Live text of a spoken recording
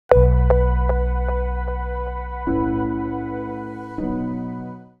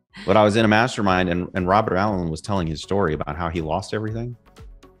But I was in a mastermind, and Robert Allen was telling his story about how he lost everything.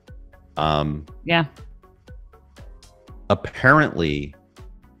 Yeah. Apparently,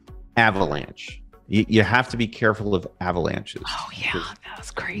 avalanche. You have to be careful of avalanches. Oh yeah, that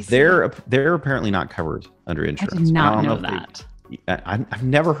was crazy. They're apparently not covered under insurance. I did not know that. I've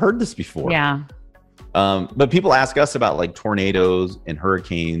never heard this before. Yeah. But people ask us about like tornadoes and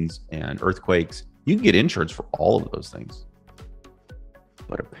hurricanes and earthquakes. You can get insurance for all of those things.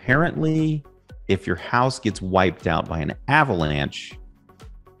 But apparently, if your house gets wiped out by an avalanche,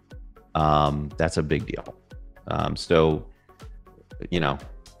 that's a big deal. So, you know,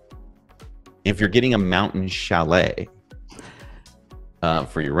 if you're getting a mountain chalet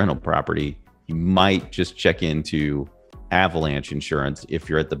for your rental property, you might just check into avalanche insurance if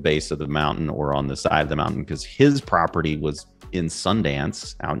you're at the base of the mountain or on the side of the mountain, because his property was in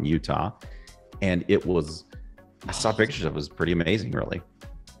Sundance out in Utah, and I saw pictures of it. It was pretty amazing, really.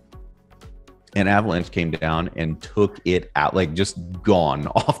 An avalanche came down and took it out, like just gone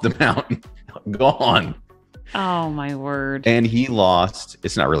off the mountain, gone. Oh my word. And he lost,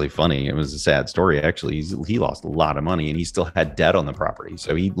 it's not really funny, it was a sad story actually. He lost a lot of money, and he still had debt on the property.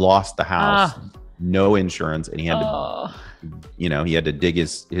 So he lost the house, no insurance, and he had to, he had to dig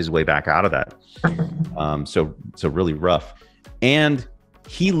his way back out of that. So really rough. And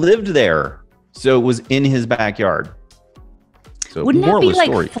he lived there, so it was in his backyard. So wouldn't that be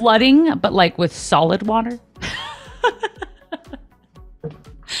like flooding, but like with solid water?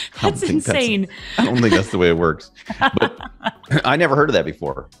 That's insane. I don't think that's the way it works. But I never heard of that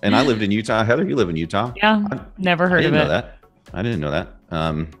before. And I lived in Utah. Heather, you live in Utah? Yeah, never heard of it. I didn't know that.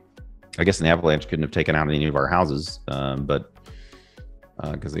 I guess an avalanche couldn't have taken out any of our houses, but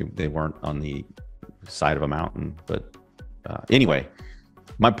because they weren't on the side of a mountain. But anyway,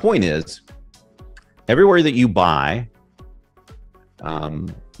 my point is, everywhere that you buy,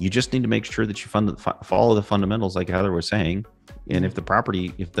 you just need to make sure that you follow the fundamentals, like Heather was saying. And if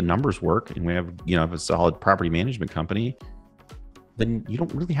the numbers work, and we have, if a solid property management company, then you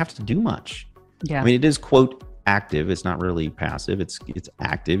don't really have to do much. Yeah. I mean, it is, quote, active. It's not really passive. It's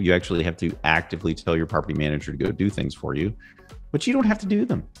active. You actually have to actively tell your property manager to go do things for you, but you don't have to do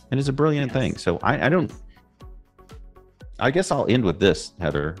them. And it's a brilliant thing. So I guess I'll end with this,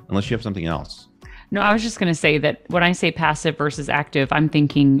 Heather, unless you have something else. No, I was just going to say that when I say passive versus active, I'm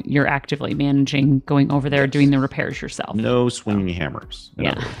thinking you're actively managing, going over there, doing the repairs yourself. No swinging hammers.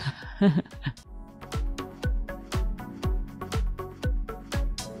 Yeah.